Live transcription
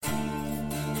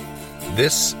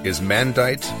This is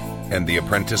Mandeight and the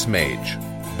Apprentice Mage,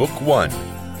 Book 1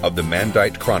 of the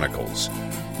Mandeight Chronicles,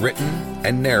 written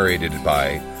and narrated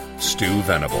by Stu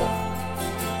Venable.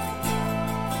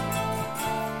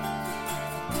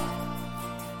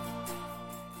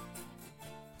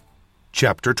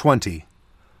 Chapter 20.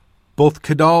 Both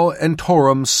Cadal and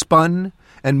Torum spun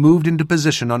and moved into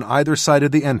position on either side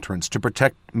of the entrance to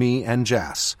protect me and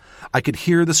Jas. I could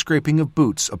hear the scraping of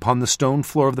boots upon the stone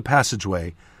floor of the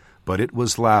passageway, but it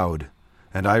was loud,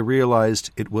 and I realized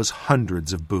it was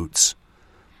hundreds of boots.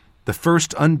 The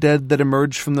first undead that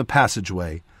emerged from the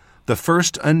passageway, the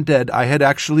first undead I had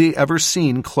actually ever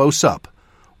seen close up,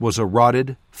 was a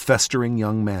rotted, festering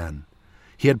young man.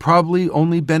 He had probably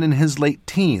only been in his late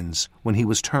teens when he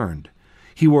was turned.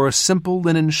 He wore a simple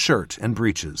linen shirt and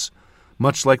breeches,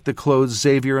 much like the clothes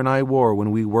Xavier and I wore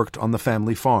when we worked on the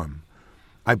family farm.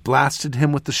 I blasted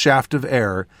him with the shaft of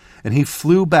air, and he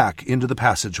flew back into the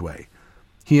passageway.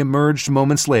 He emerged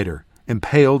moments later,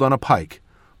 impaled on a pike,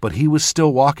 but he was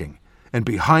still walking, and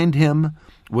behind him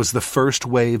was the first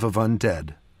wave of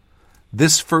undead.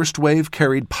 This first wave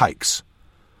carried pikes.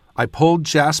 I pulled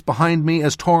Jas behind me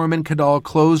as Torum and Cadal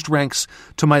closed ranks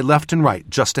to my left and right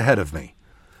just ahead of me.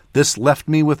 This left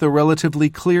me with a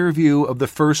relatively clear view of the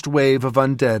first wave of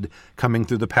undead coming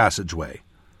through the passageway.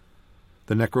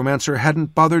 The necromancer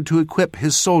hadn't bothered to equip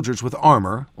his soldiers with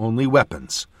armor, only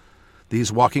weapons. These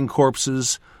walking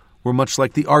corpses were much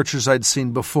like the archers I'd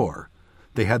seen before.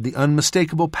 They had the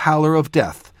unmistakable pallor of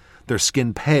death, their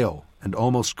skin pale and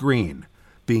almost green,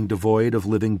 being devoid of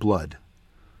living blood.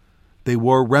 They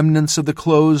wore remnants of the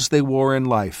clothes they wore in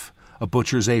life, a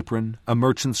butcher's apron, a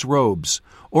merchant's robes,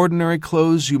 ordinary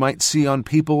clothes you might see on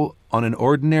people on an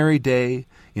ordinary day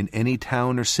in any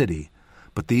town or city.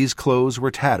 But these clothes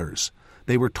were tatters.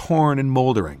 They were torn and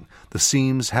moldering, the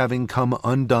seams having come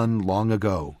undone long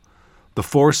ago. The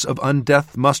force of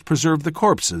undeath must preserve the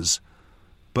corpses,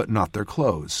 but not their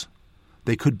clothes.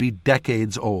 They could be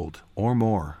decades old, or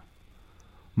more.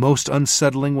 Most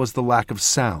unsettling was the lack of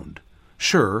sound.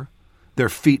 Sure, their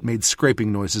feet made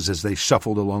scraping noises as they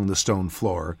shuffled along the stone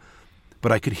floor,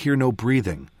 but I could hear no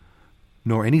breathing,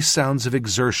 nor any sounds of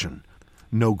exertion,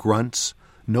 no grunts,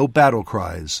 no battle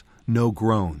cries, no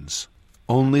groans.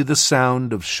 Only the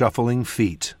sound of shuffling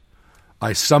feet.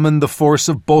 I summoned the force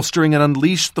of bolstering and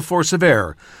unleashed the force of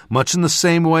air, much in the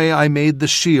same way I made the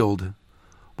shield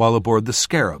while aboard the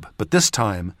Scarab, but this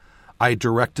time I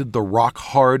directed the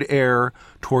rock-hard air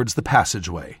towards the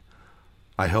passageway.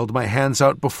 I held my hands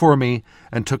out before me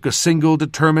and took a single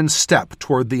determined step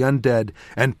toward the undead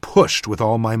and pushed with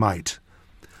all my might.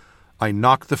 I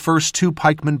knocked the first two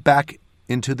pikemen back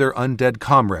into their undead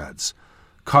comrades,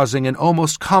 causing an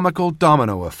almost comical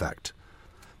domino effect.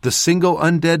 The single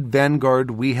undead vanguard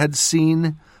we had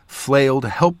seen flailed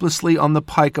helplessly on the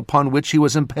pike upon which he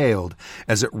was impaled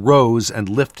as it rose and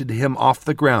lifted him off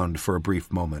the ground for a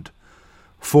brief moment.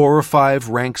 4 or 5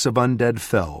 ranks of undead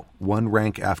fell, one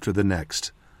rank after the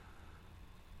next.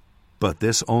 But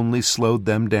this only slowed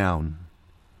them down.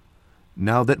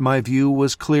 Now that my view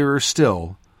was clearer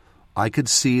still, I could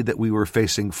see that we were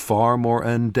facing far more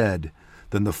undead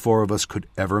than the 4 of us could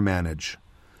ever manage.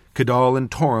 Cadal and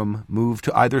Torum moved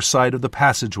to either side of the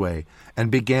passageway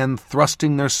and began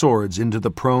thrusting their swords into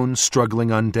the prone, struggling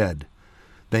undead.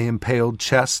 They impaled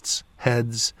chests,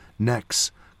 heads,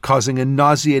 necks, causing a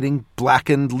nauseating,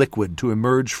 blackened liquid to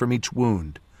emerge from each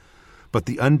wound. But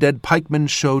the undead pikemen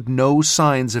showed no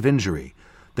signs of injury.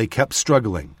 They kept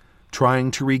struggling,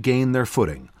 trying to regain their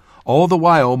footing. All the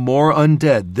while, more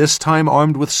undead, this time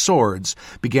armed with swords,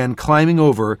 began climbing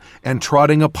over and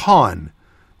trotting upon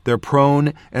their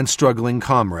prone and struggling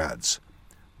comrades.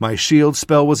 My shield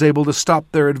spell was able to stop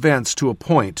their advance to a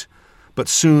point, but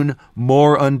soon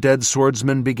more undead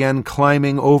swordsmen began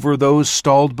climbing over those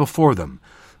stalled before them.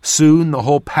 Soon the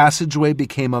whole passageway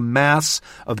became a mass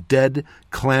of dead,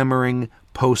 clamoring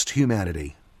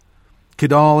post-humanity.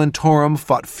 Cadal and Torum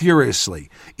fought furiously,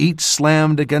 each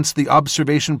slammed against the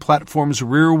observation platform's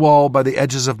rear wall by the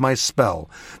edges of my spell.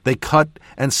 They cut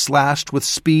and slashed with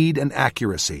speed and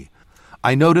accuracy.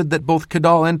 I noted that both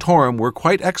Cadal and Torum were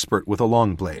quite expert with a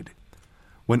long blade.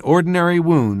 When ordinary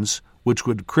wounds, which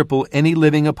would cripple any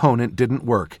living opponent, didn't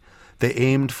work, they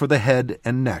aimed for the head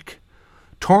and neck.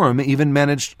 Torum even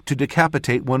managed to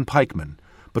decapitate one pikeman,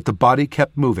 but the body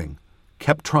kept moving,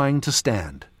 kept trying to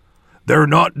stand. "They're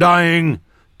not dying!"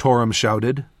 Torum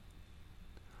shouted.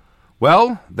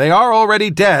 "Well, they are already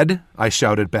dead," I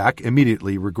shouted back,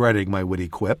 immediately regretting my witty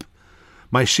quip.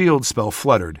 My shield spell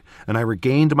fluttered, and I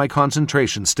regained my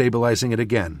concentration, stabilizing it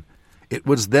again. It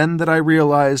was then that I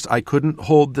realized I couldn't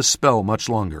hold the spell much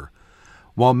longer.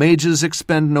 While mages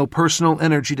expend no personal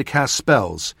energy to cast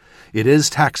spells, it is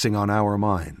taxing on our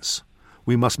minds.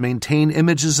 We must maintain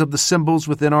images of the symbols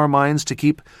within our minds to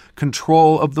keep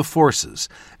control of the forces,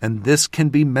 and this can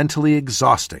be mentally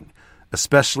exhausting,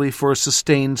 especially for a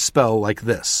sustained spell like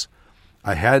this.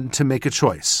 I had to make a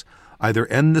choice, either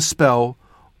end the spell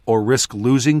or risk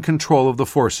losing control of the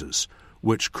forces,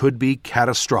 which could be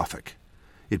catastrophic.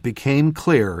 It became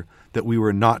clear that we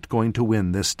were not going to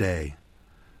win this day.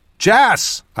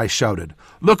 "Jas!" I shouted.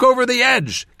 "Look over the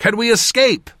edge! Can we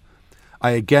escape?" I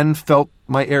again felt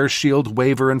my air shield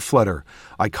waver and flutter.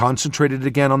 I concentrated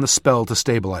again on the spell to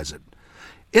stabilize it.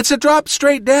 "It's a drop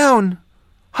straight down!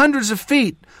 Hundreds of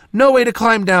feet! No way to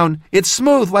climb down! It's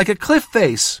smooth like a cliff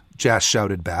face!" Jas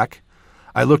shouted back.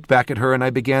 I looked back at her and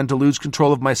I began to lose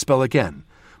control of my spell again,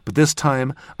 but this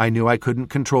time I knew I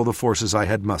couldn't control the forces I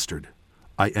had mustered.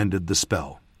 I ended the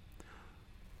spell.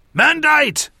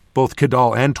 "Mandeight!" Both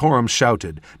Cadal and Torum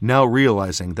shouted, now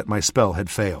realizing that my spell had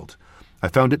failed. I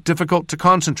found it difficult to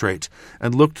concentrate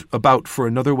and looked about for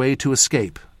another way to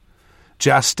escape.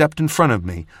 Jas stepped in front of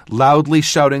me, loudly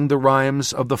shouting the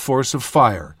rhymes of the force of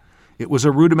fire. It was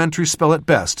a rudimentary spell at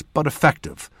best, but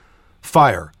effective.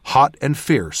 Fire, hot and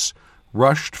fierce,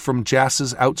 rushed from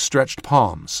Jas's outstretched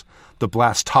palms. The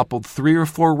blast toppled 3 or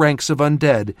 4 ranks of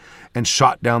undead and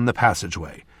shot down the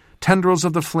passageway. Tendrils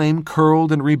of the flame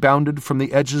curled and rebounded from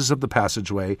the edges of the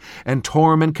passageway, and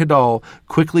Torum and Cadal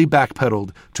quickly backpedaled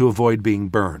to avoid being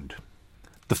burned.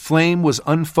 The flame was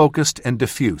unfocused and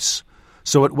diffuse,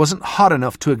 so it wasn't hot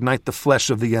enough to ignite the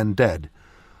flesh of the undead,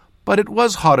 but it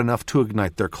was hot enough to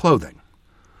ignite their clothing.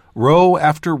 Row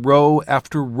after row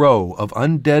after row of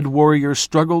undead warriors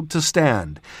struggled to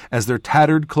stand as their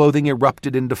tattered clothing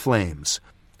erupted into flames.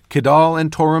 Cadal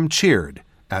and Torum cheered,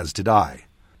 as did I.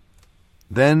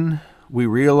 Then we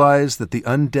realized that the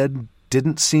undead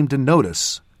didn't seem to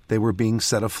notice they were being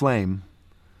set aflame.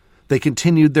 They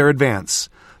continued their advance.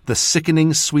 The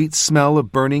sickening sweet smell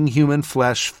of burning human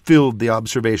flesh filled the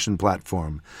observation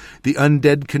platform. The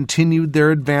undead continued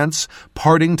their advance,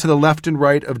 parting to the left and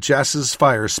right of Jas's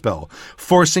fire spell,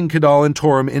 forcing Cadal and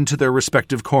Torum into their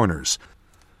respective corners.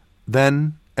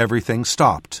 Then everything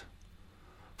stopped.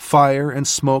 Fire and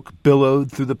smoke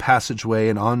billowed through the passageway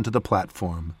and onto the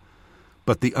platform.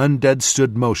 But the undead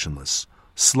stood motionless,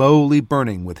 slowly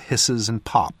burning with hisses and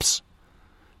pops.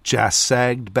 Jas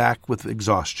sagged back with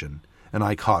exhaustion, and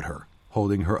I caught her,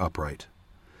 holding her upright.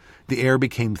 The air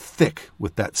became thick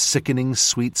with that sickening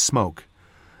sweet smoke.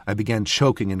 I began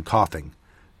choking and coughing.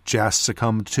 Jas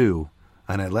succumbed too,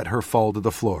 and I let her fall to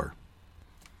the floor.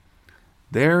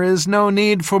 "There is no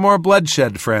need for more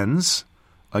bloodshed, friends."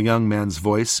 A young man's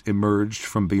voice emerged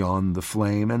from beyond the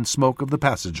flame and smoke of the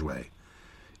passageway.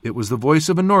 It was the voice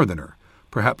of a northerner,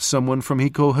 perhaps someone from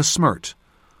Hiko Hasmirt,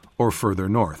 or further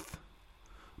north.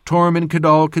 Torum and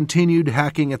Cadal continued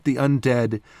hacking at the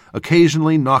undead,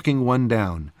 occasionally knocking one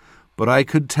down, but I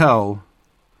could tell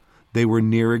they were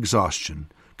near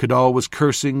exhaustion. Cadal was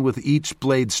cursing with each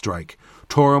blade strike.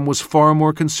 Torum was far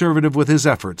more conservative with his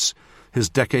efforts, his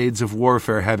decades of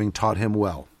warfare having taught him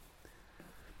well.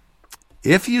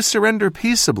 "If you surrender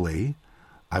peaceably,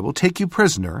 I will take you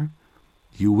prisoner.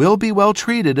 You will be well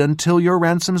treated until your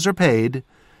ransoms are paid.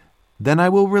 Then I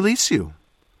will release you.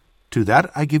 To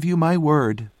that I give you my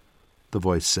word," the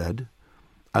voice said.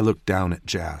 I looked down at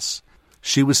Jas.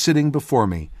 She was sitting before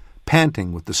me,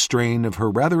 panting with the strain of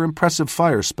her rather impressive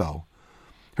fire spell.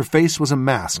 Her face was a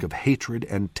mask of hatred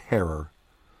and terror.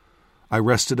 I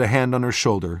rested a hand on her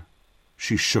shoulder.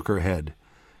 She shook her head.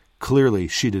 Clearly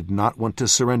she did not want to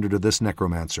surrender to this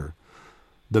necromancer,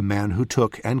 the man who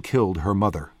took and killed her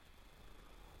mother.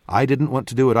 I didn't want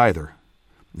to do it either.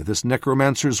 If this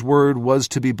necromancer's word was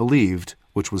to be believed,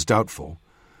 which was doubtful,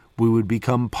 we would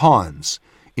become pawns,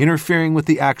 interfering with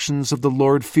the actions of the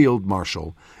Lord Field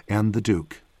Marshal and the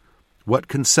Duke. What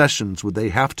concessions would they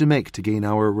have to make to gain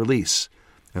our release?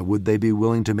 And would they be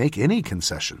willing to make any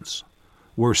concessions?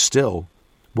 Worse still,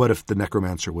 what if the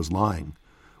necromancer was lying?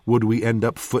 Would we end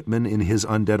up footmen in his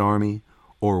undead army,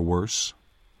 or worse?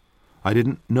 I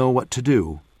didn't know what to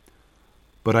do,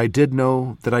 but I did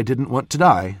know that I didn't want to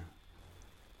die,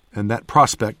 and that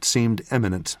prospect seemed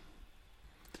imminent.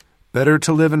 "Better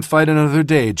to live and fight another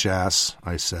day, Jas,"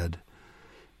 I said.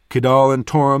 Cadal and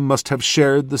Torum must have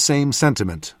shared the same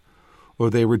sentiment,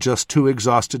 or they were just too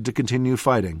exhausted to continue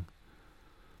fighting.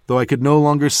 Though I could no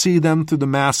longer see them through the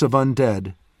mass of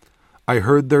undead, I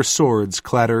heard their swords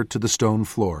clatter to the stone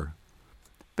floor.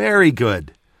 Very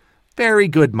good,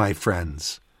 my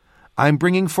friends. I'm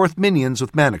bringing forth minions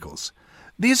with manacles.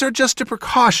 These are just a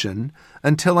precaution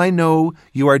until I know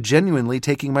you are genuinely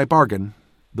taking my bargain,"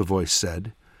 the voice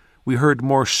said. We heard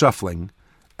more shuffling,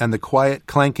 and the quiet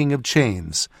clanking of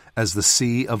chains as the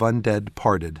sea of undead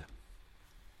parted.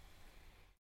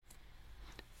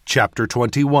 Chapter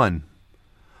 21.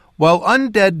 While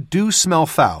undead do smell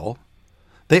foul,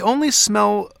 they only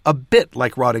smell a bit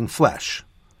like rotting flesh.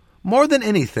 More than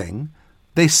anything,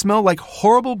 they smell like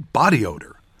horrible body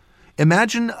odor.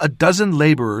 Imagine a dozen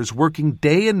laborers working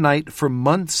day and night for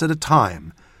months at a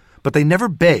time, but they never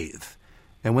bathe,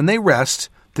 and when they rest,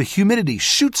 the humidity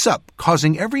shoots up,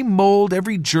 causing every mold,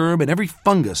 every germ, and every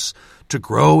fungus to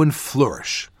grow and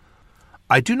flourish.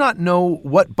 I do not know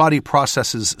what body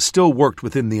processes still worked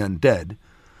within the undead,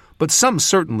 but some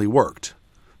certainly worked.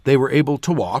 They were able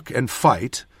to walk and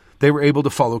fight. They were able to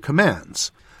follow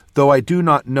commands, though I do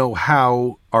not know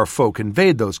how our foe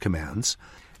conveyed those commands,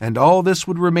 and all this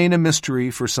would remain a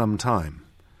mystery for some time.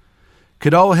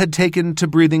 Cadal had taken to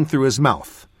breathing through his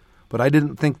mouth, but I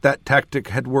didn't think that tactic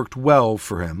had worked well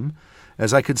for him,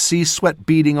 as I could see sweat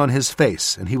beading on his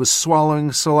face, and he was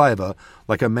swallowing saliva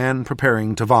like a man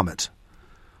preparing to vomit.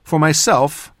 For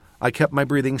myself, I kept my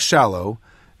breathing shallow,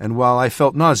 and while I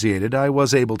felt nauseated, I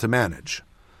was able to manage.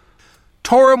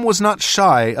 Torum was not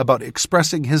shy about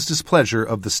expressing his displeasure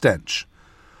of the stench.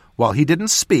 While he didn't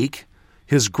speak,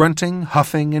 his grunting,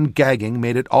 huffing, and gagging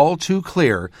made it all too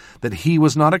clear that he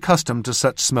was not accustomed to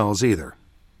such smells either.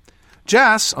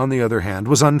 Jas, on the other hand,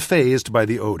 was unfazed by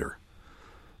the odor.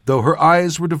 Though her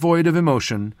eyes were devoid of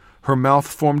emotion, her mouth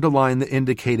formed a line that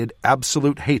indicated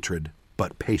absolute hatred,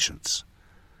 but patience.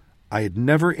 I had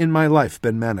never in my life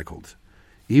been manacled.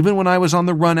 Even when I was on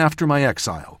the run after my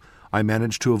exile, I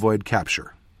managed to avoid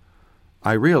capture.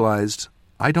 I realized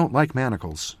I don't like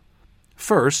manacles.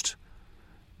 First,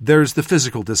 there's the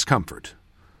physical discomfort.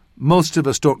 Most of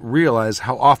us don't realize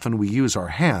how often we use our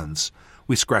hands.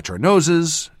 We scratch our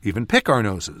noses, even pick our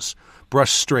noses,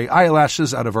 brush stray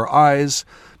eyelashes out of our eyes,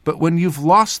 but when you've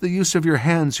lost the use of your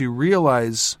hands, you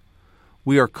realize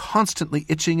we are constantly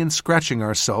itching and scratching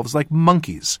ourselves like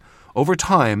monkeys. Over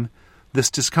time,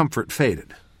 this discomfort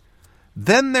faded.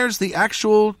 Then there's the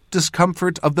actual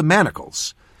discomfort of the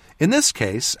manacles. In this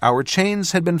case, our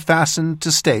chains had been fastened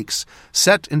to stakes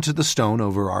set into the stone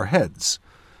over our heads.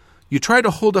 You try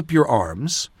to hold up your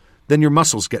arms, then your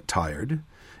muscles get tired,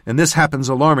 and this happens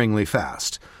alarmingly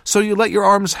fast, so you let your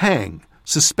arms hang,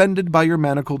 suspended by your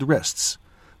manacled wrists.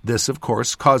 This, of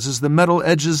course, causes the metal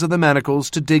edges of the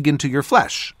manacles to dig into your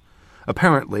flesh.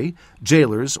 Apparently,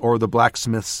 jailers, or the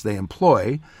blacksmiths they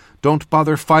employ, don't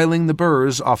bother filing the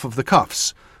burrs off of the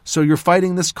cuffs, so you're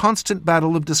fighting this constant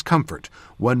battle of discomfort.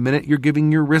 1 minute you're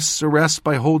giving your wrists a rest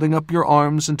by holding up your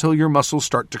arms until your muscles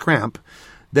start to cramp.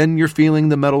 Then you're feeling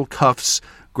the metal cuffs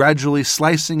gradually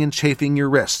slicing and chafing your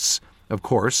wrists. Of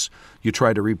course, you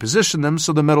try to reposition them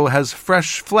so the metal has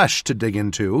fresh flesh to dig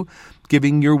into,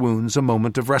 giving your wounds a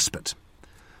moment of respite.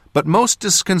 But most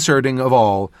disconcerting of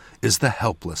all is the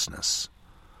helplessness.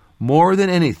 More than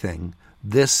anything,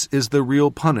 this is the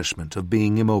real punishment of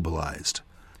being immobilized.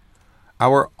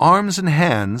 Our arms and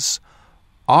hands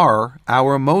are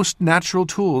our most natural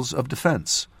tools of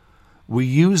defense. We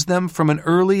use them from an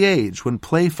early age when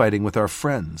play fighting with our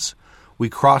friends. We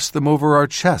cross them over our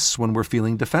chests when we're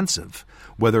feeling defensive,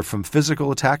 whether from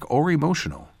physical attack or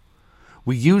emotional.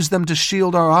 We use them to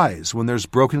shield our eyes when there's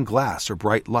broken glass or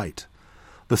bright light.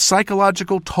 The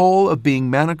psychological toll of being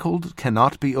manacled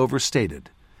cannot be overstated.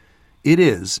 It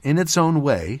is, in its own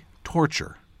way,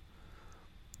 torture.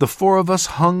 The four of us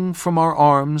hung from our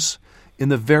arms in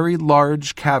the very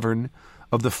large cavern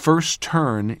of the first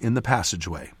turn in the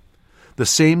passageway, the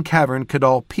same cavern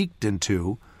Cadal peeked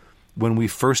into when we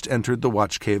first entered the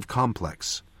Watch Cave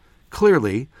complex.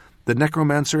 Clearly, the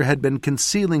necromancer had been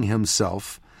concealing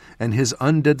himself and his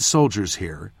undead soldiers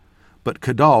here, but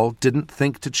Cadal didn't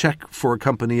think to check for a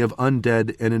company of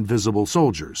undead and invisible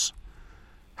soldiers.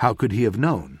 How could he have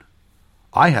known?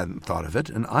 I hadn't thought of it,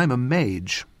 and I'm a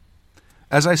mage.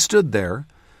 As I stood there,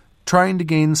 trying to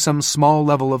gain some small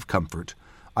level of comfort,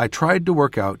 I tried to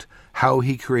work out how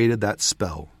he created that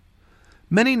spell.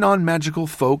 Many non-magical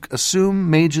folk assume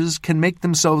mages can make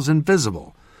themselves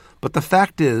invisible, but the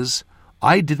fact is,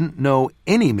 I didn't know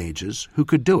any mages who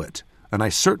could do it, and I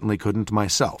certainly couldn't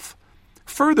myself.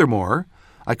 Furthermore,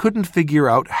 I couldn't figure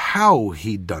out how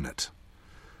he'd done it.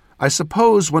 I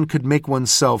suppose one could make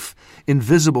oneself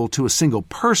invisible to a single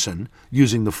person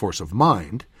using the force of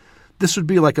mind. This would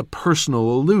be like a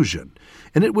personal illusion,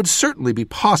 and it would certainly be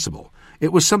possible.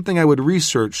 It was something I would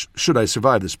research should I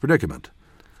survive this predicament.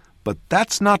 But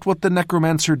that's not what the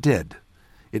necromancer did.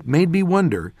 It made me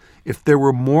wonder if there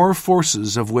were more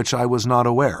forces of which I was not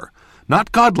aware.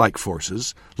 Not godlike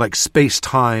forces, like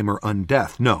space-time or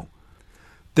undeath, no.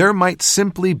 There might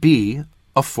simply be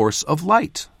a force of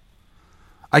light.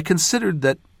 I considered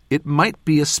that It might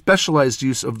be a specialized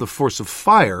use of the force of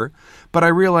fire, but I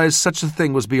realized such a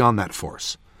thing was beyond that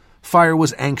force. Fire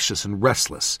was anxious and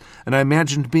restless, and I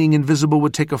imagined being invisible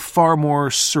would take a far more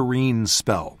serene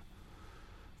spell.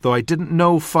 Though I didn't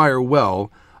know fire well,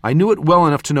 I knew it well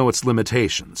enough to know its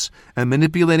limitations, and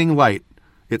manipulating light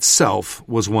itself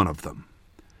was one of them.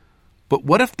 But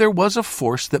what if there was a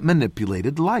force that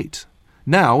manipulated light?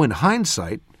 Now, in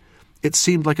hindsight, it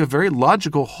seemed like a very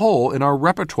logical hole in our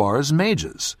repertoire as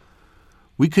mages.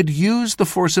 We could use the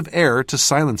force of air to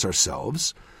silence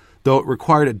ourselves, though it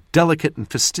required a delicate and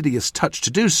fastidious touch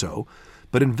to do so,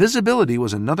 but invisibility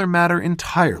was another matter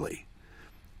entirely.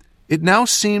 It now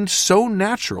seemed so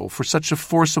natural for such a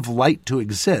force of light to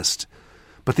exist,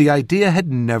 but the idea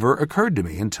had never occurred to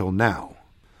me until now.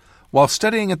 While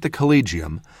studying at the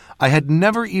Collegium, I had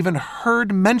never even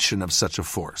heard mention of such a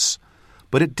force,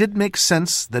 but it did make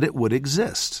sense that it would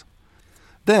exist.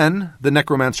 Then the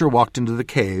necromancer walked into the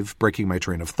cave, breaking my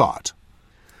train of thought.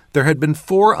 There had been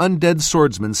 4 undead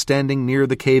swordsmen standing near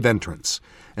the cave entrance,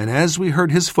 and as we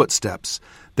heard his footsteps,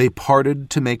 they parted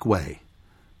to make way.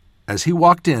 As he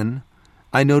walked in,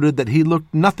 I noted that he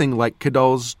looked nothing like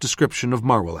Cadal's description of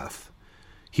Marweleth.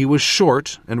 He was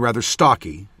short and rather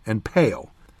stocky and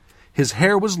pale. His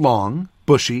hair was long,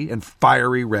 bushy, and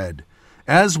fiery red,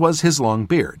 as was his long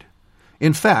beard.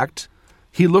 In fact,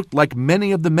 he looked like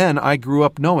many of the men I grew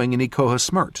up knowing in Ikoha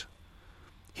Smirt.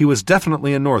 He was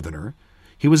definitely a northerner.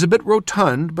 He was a bit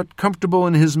rotund, but comfortable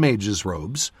in his mage's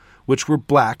robes, which were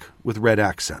black with red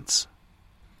accents.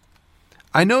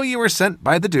 "I know you were sent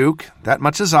by the Duke. That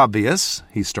much is obvious,"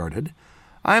 he started.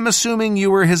 "I'm assuming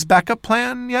you were his backup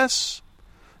plan, yes?"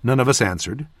 None of us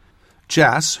answered.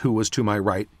 Jas, who was to my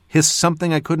right, hissed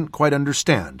something I couldn't quite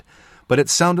understand, but it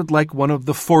sounded like one of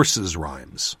the Forces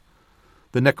rhymes.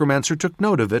 The necromancer took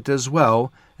note of it as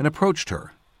well and approached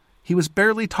her. He was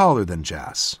barely taller than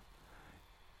Jas.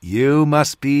 "You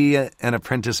must be an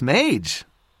apprentice mage,"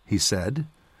 he said.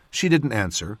 She didn't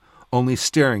answer, only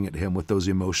staring at him with those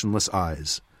emotionless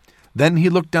eyes. Then he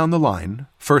looked down the line,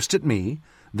 first at me,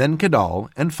 then Cadal,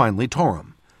 and finally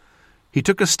Torum. He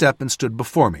took a step and stood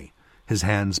before me, his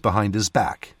hands behind his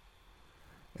back.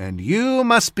 "And you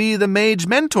must be the mage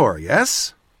mentor,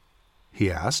 yes?"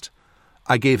 he asked.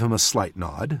 I gave him a slight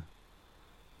nod.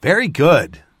 "Very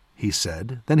good," he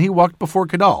said. Then he walked before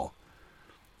Cadal.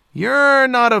 "You're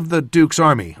not of the Duke's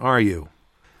army, are you?"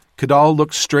 Cadal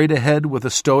looked straight ahead with a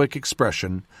stoic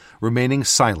expression, remaining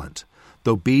silent,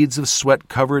 though beads of sweat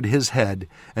covered his head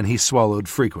and he swallowed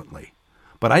frequently.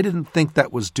 But I didn't think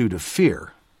that was due to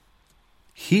fear.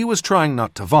 He was trying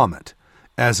not to vomit,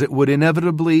 as it would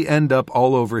inevitably end up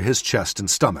all over his chest and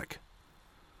stomach.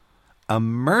 "A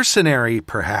mercenary,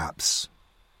 perhaps,"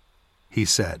 he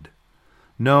said.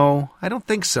 "No, I don't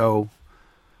think so.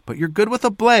 But you're good with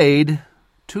a blade.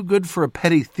 Too good for a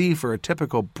petty thief or a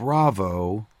typical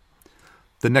bravo."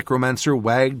 The necromancer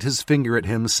wagged his finger at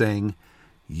him, saying,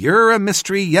 "You're a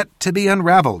mystery yet to be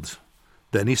unraveled."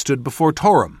 Then he stood before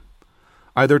Torum.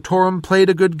 Either Torum played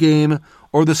a good game,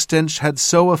 or the stench had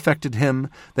so affected him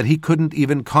that he couldn't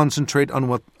even concentrate on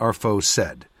what our foe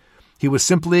said. He was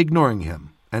simply ignoring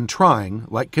him, and trying,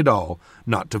 like Cadal,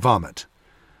 not to vomit.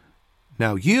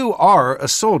 "Now you are a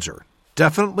soldier,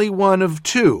 definitely one of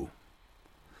 2.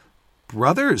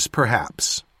 Brothers,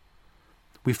 perhaps."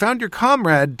 "We found your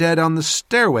comrade dead on the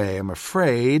stairway, I'm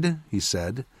afraid," he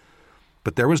said.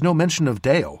 But there was no mention of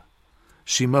Dale.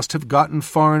 She must have gotten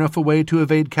far enough away to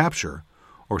evade capture,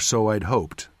 or so I'd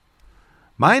hoped.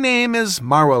 "My name is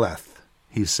Marweleth,"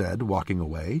 he said, walking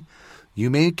away.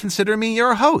 "You may consider me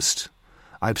your host.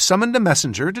 I've summoned a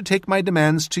messenger to take my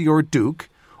demands to your Duke,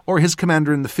 or his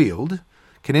commander in the field.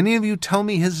 Can any of you tell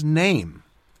me his name?"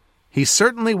 "He's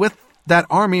certainly with that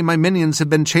army my minions have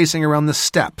been chasing around the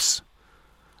steppes.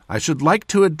 I should like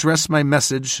to address my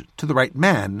message to the right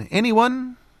man.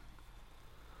 Anyone?"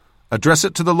 "Address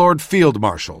it to the Lord Field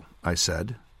Marshal," I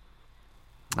said.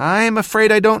 "I'm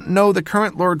afraid I don't know the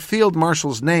current Lord Field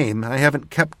Marshal's name. I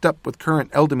haven't kept up with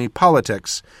current Eldamy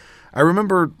politics. I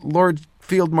remember Lord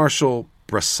Field Marshal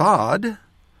Brassad,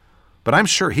 but I'm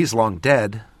sure he's long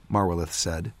dead," Marweleth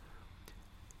said.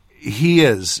 "He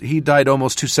is. He died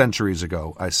almost 2 centuries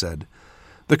ago," I said.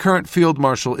 "The current Field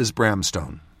Marshal is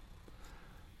Bramstone."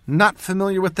 "Not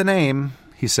familiar with the name,"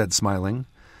 he said, smiling.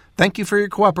 "Thank you for your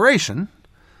cooperation.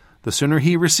 The sooner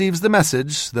he receives the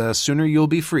message, the sooner you'll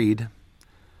be freed."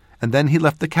 And then he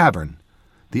left the cavern,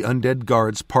 the undead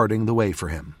guards parting the way for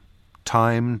him.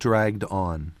 Time dragged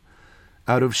on.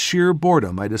 Out of sheer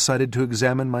boredom, I decided to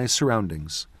examine my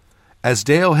surroundings. As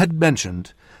Dale had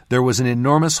mentioned, there was an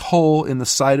enormous hole in the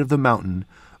side of the mountain,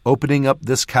 opening up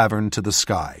this cavern to the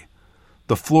sky.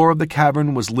 The floor of the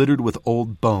cavern was littered with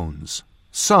old bones.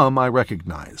 Some I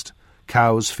recognized: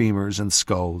 cows' femurs and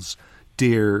skulls,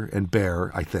 deer and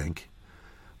bear, I think.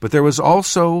 But there was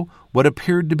also what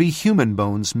appeared to be human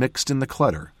bones mixed in the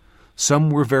clutter. Some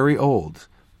were very old,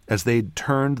 as they'd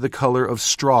turned the color of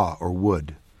straw or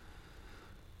wood.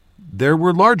 There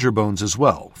were larger bones as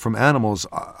well, from animals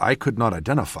I could not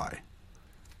identify.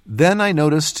 Then I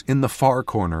noticed in the far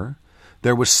corner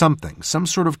there was something, some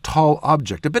sort of tall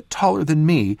object, a bit taller than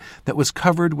me, that was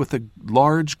covered with a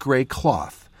large gray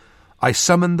cloth. I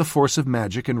summoned the force of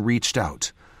magic and reached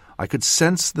out. I could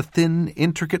sense the thin,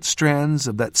 intricate strands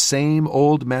of that same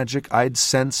old magic I'd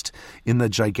sensed in the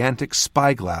gigantic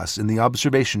spyglass in the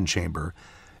observation chamber,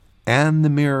 and the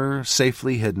mirror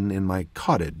safely hidden in my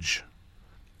cottage.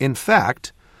 In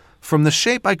fact, from the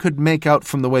shape I could make out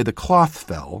from the way the cloth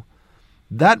fell,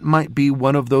 that might be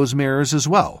one of those mirrors as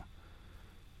well.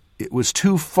 It was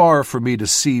too far for me to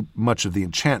see much of the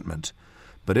enchantment,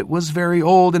 but it was very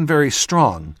old and very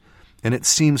strong, and it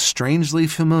seemed strangely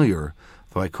familiar,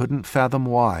 though I couldn't fathom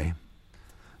why.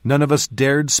 None of us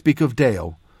dared speak of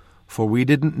Dale, for we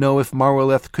didn't know if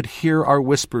Marweleth could hear our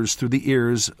whispers through the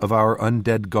ears of our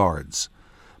undead guards.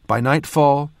 By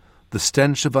nightfall, the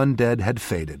stench of undead had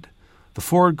faded. The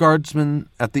 4 guardsmen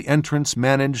at the entrance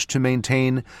managed to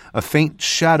maintain a faint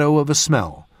shadow of a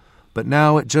smell, but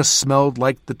now it just smelled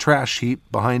like the trash heap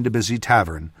behind a busy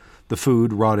tavern, the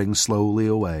food rotting slowly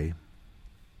away.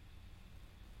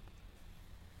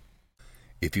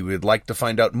 If you would like to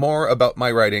find out more about my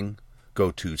writing,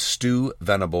 go to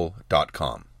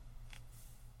stewvenable.com.